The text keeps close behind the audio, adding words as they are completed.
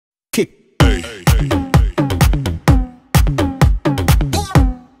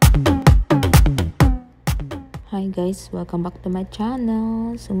guys, welcome back to my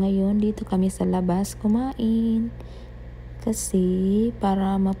channel. So ngayon dito kami sa labas kumain. Kasi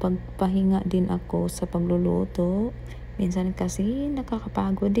para mapagpahinga din ako sa pagluluto. Minsan kasi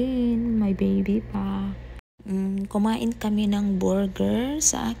nakakapagod din, may baby pa. Kumain kami ng burger.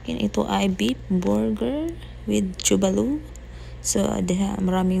 Sa akin ito ay beef burger with chubalu. So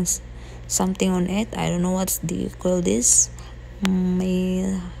maraming something on it. I don't know what do you call this. May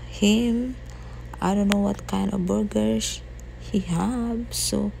him. I don't know what kind of burgers he have.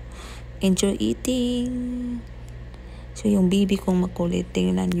 So, enjoy eating. So, yung baby kong makulit.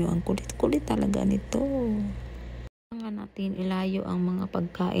 Tingnan nyo, ang kulit-kulit talaga nito. Kailangan natin ilayo ang mga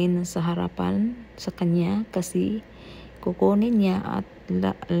pagkain sa harapan sa kanya kasi kukunin niya at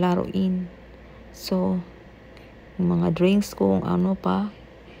laruin. So, yung mga drinks ko, ano pa,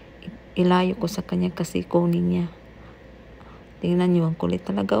 ilayo ko sa kanya kasi kunin niya. Tingnan nyo, ang kulit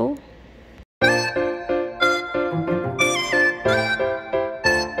talaga oh.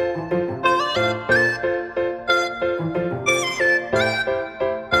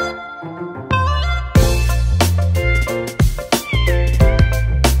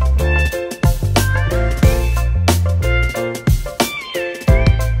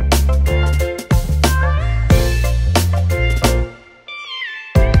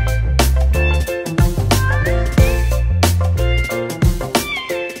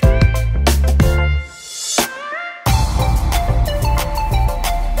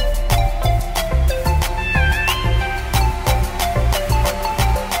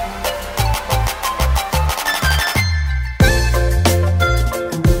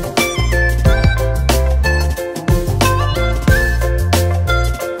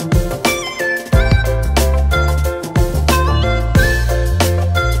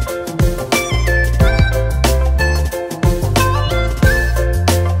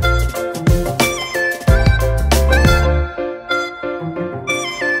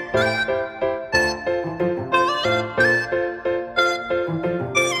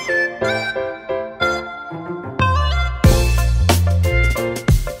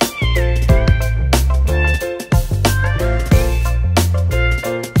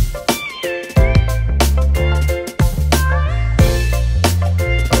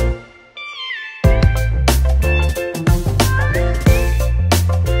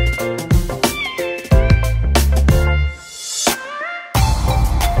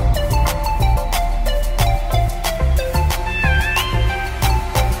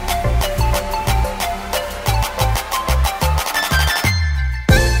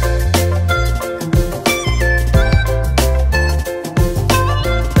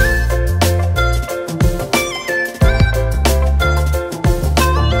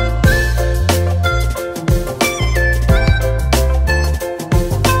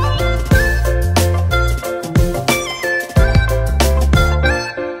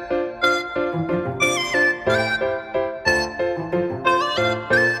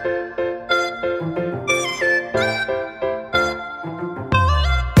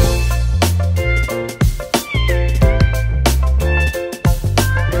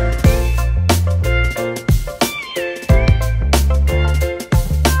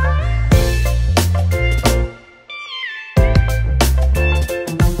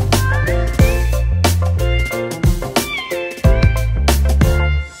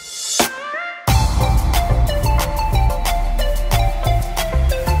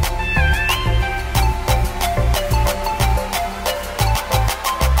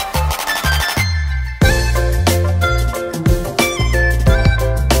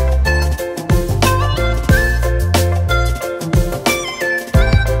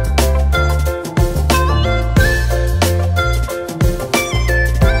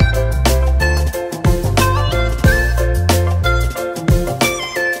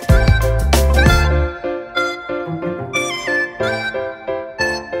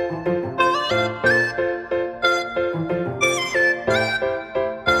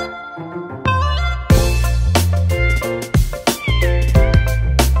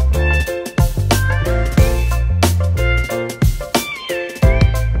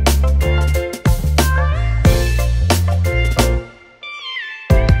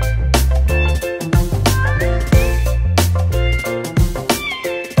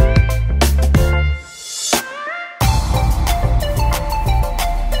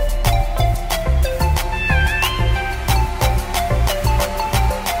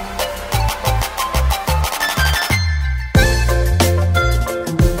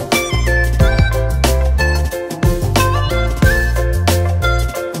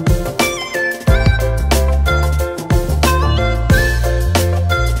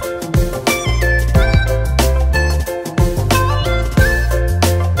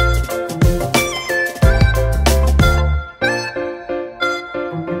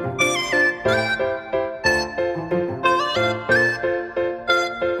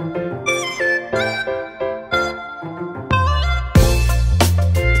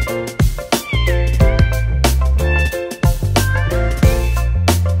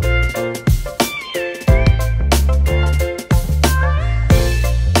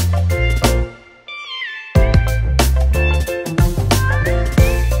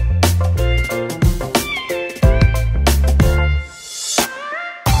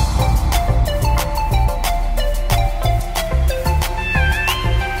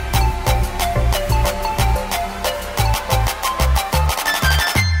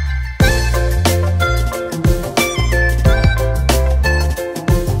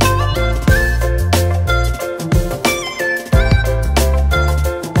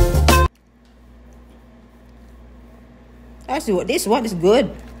 This one is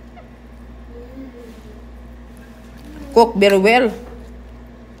good. Cooked very well.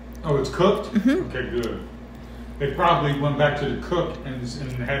 Oh, it's cooked? Mm-hmm. Okay, good. They probably went back to the cook and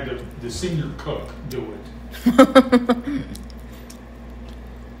had the senior cook do it.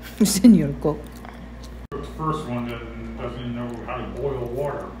 Senior cook. The first one doesn't even know how to boil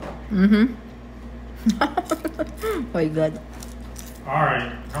water. Mm-hmm. Oh my God. All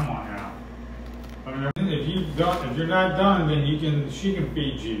right, come on now. I mean, if you're not done, then she can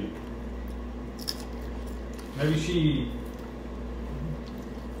feed you. Maybe she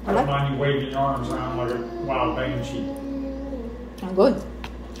don't mind you waving your arms around like a wild banshee. I'm good.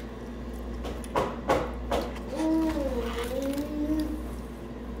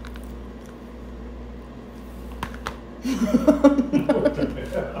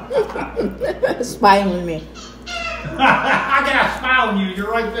 Spying on me. I got a smile on you.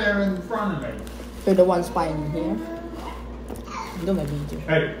 You're right there in front of me. You're the one spying here. Don't make me do.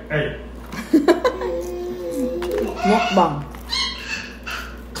 Hey. Mukbang.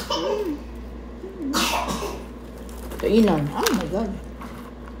 Kainan. Oh my God.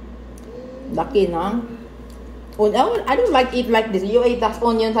 Laki na. I don't like eat like this. You eat that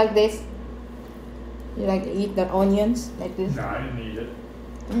onions like this? You like to eat the onions like this? No, I didn't eat it.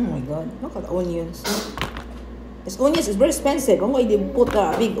 Oh my God. Look at the onions. This onions is very expensive. Why they put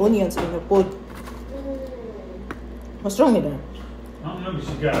big onions in the food? What's wrong with her? I don't know, but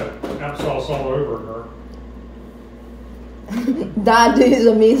she's got applesauce all over her. Daddy is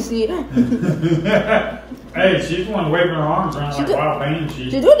amazing. Hey, she's the one waving her arms around like wild banshee.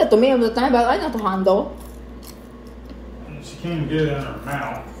 She do that to me all the time, but I know how to handle. She can't get it in her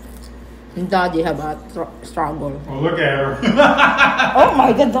mouth. Daddy have a struggle. Well, look at her. Oh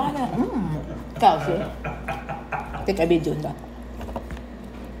my God, Donna. Kelsey. I think I've been doing that.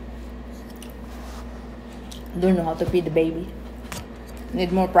 Don't know how to feed the baby.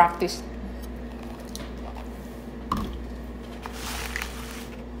 Need more practice.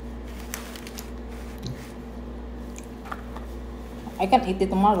 I can eat it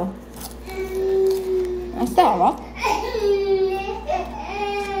tomorrow. I still have a lot.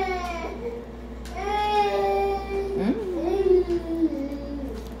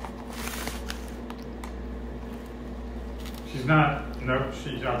 She's not. Nope.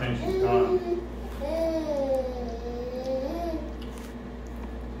 I think she's done.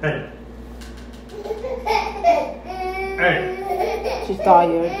 Hey. She's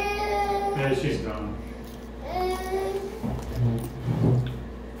tired. Yeah, she's done.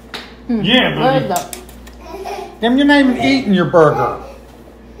 Yeah, buddy. Damn, you're not even eating your burger.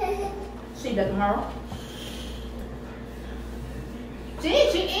 See that tomorrow? She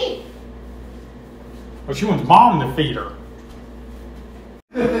eat. Well, she wants mom to feed her.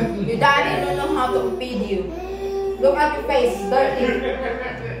 Your daddy don't know how to feed you. Look at your face, it's dirty.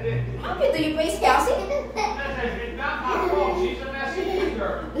 How do your face, Kelsey? It's not my fault. She's a messy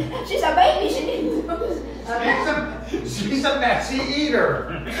eater. She's a baby. She needs. She's a messy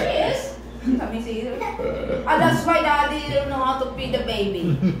eater. She is. She's a messy eater. And that's why daddy don't know how to feed the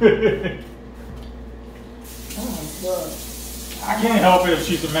baby. Oh my God. I can't help it if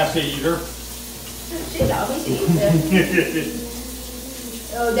she's a messy eater. She's a messy eater.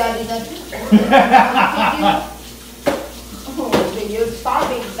 Oh, daddy, not oh, you're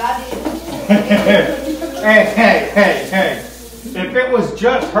starving, daddy. Hey. If it was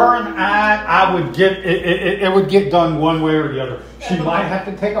just her and I would get it would get done one way or the other. She might have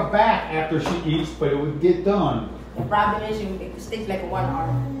to take a bath after she eats, but it would get done. The problem is it takes like 1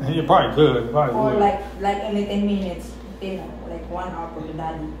 hour. You probably could. Or like only 10 minutes. You know, like 1 hour for the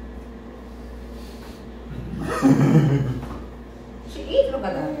daddy. She eats, look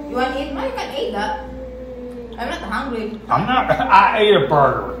at that. You want to eat? No, you can eat that. I'm not hungry. I'm not. I ate a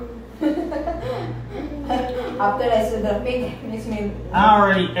burger. After I said the pig, it makes me. I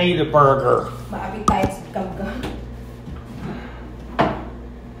already ate a burger. My appetite's come gone.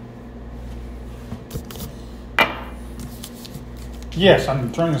 Yes,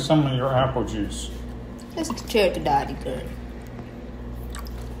 I'm drinking some of your apple juice. Let's share to daddy, girl.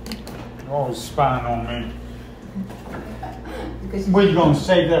 You're always spying on me. Because What, you going to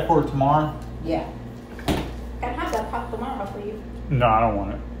save that for tomorrow? yeah. Can have that hot tomorrow for you. No, I don't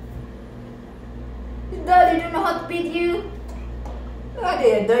want it. Daddy don't know how to feed you. Daddy,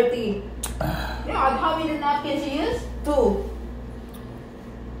 you're dirty. Yeah, how many napkins you use? 2.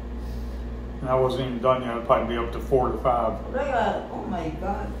 And I wasn't even done yet. It'd probably be up to 4 to 5. Oh my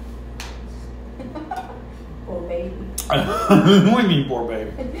God. Poor baby. What do you mean, poor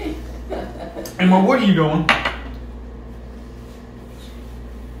baby? Emma, what are you doing?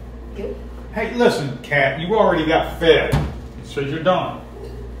 You? Hey, listen, Kat, you already got fed. So you're done.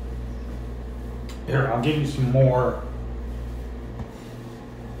 Here, I'll give you some more.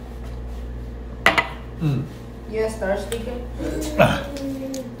 You thirsty? She's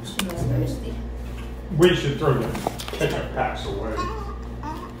thirsty. We should throw the ketchup packs away.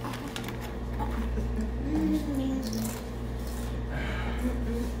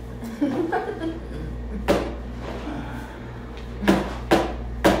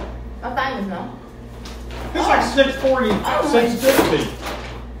 What time is now? It's like 6:40, 6:50.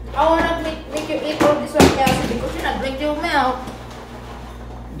 I wanna make you eat all this one, Kelsey, because you're not drinking your milk.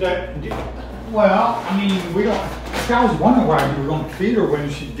 Well, I mean, we don't. I was wondering why we don't feed her when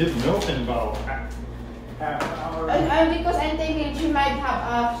she gives milk in about half an hour. Because I'm thinking she might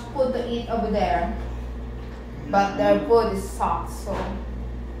have food to eat over there, but their food is soft, so.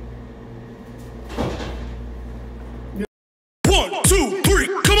 1, 2.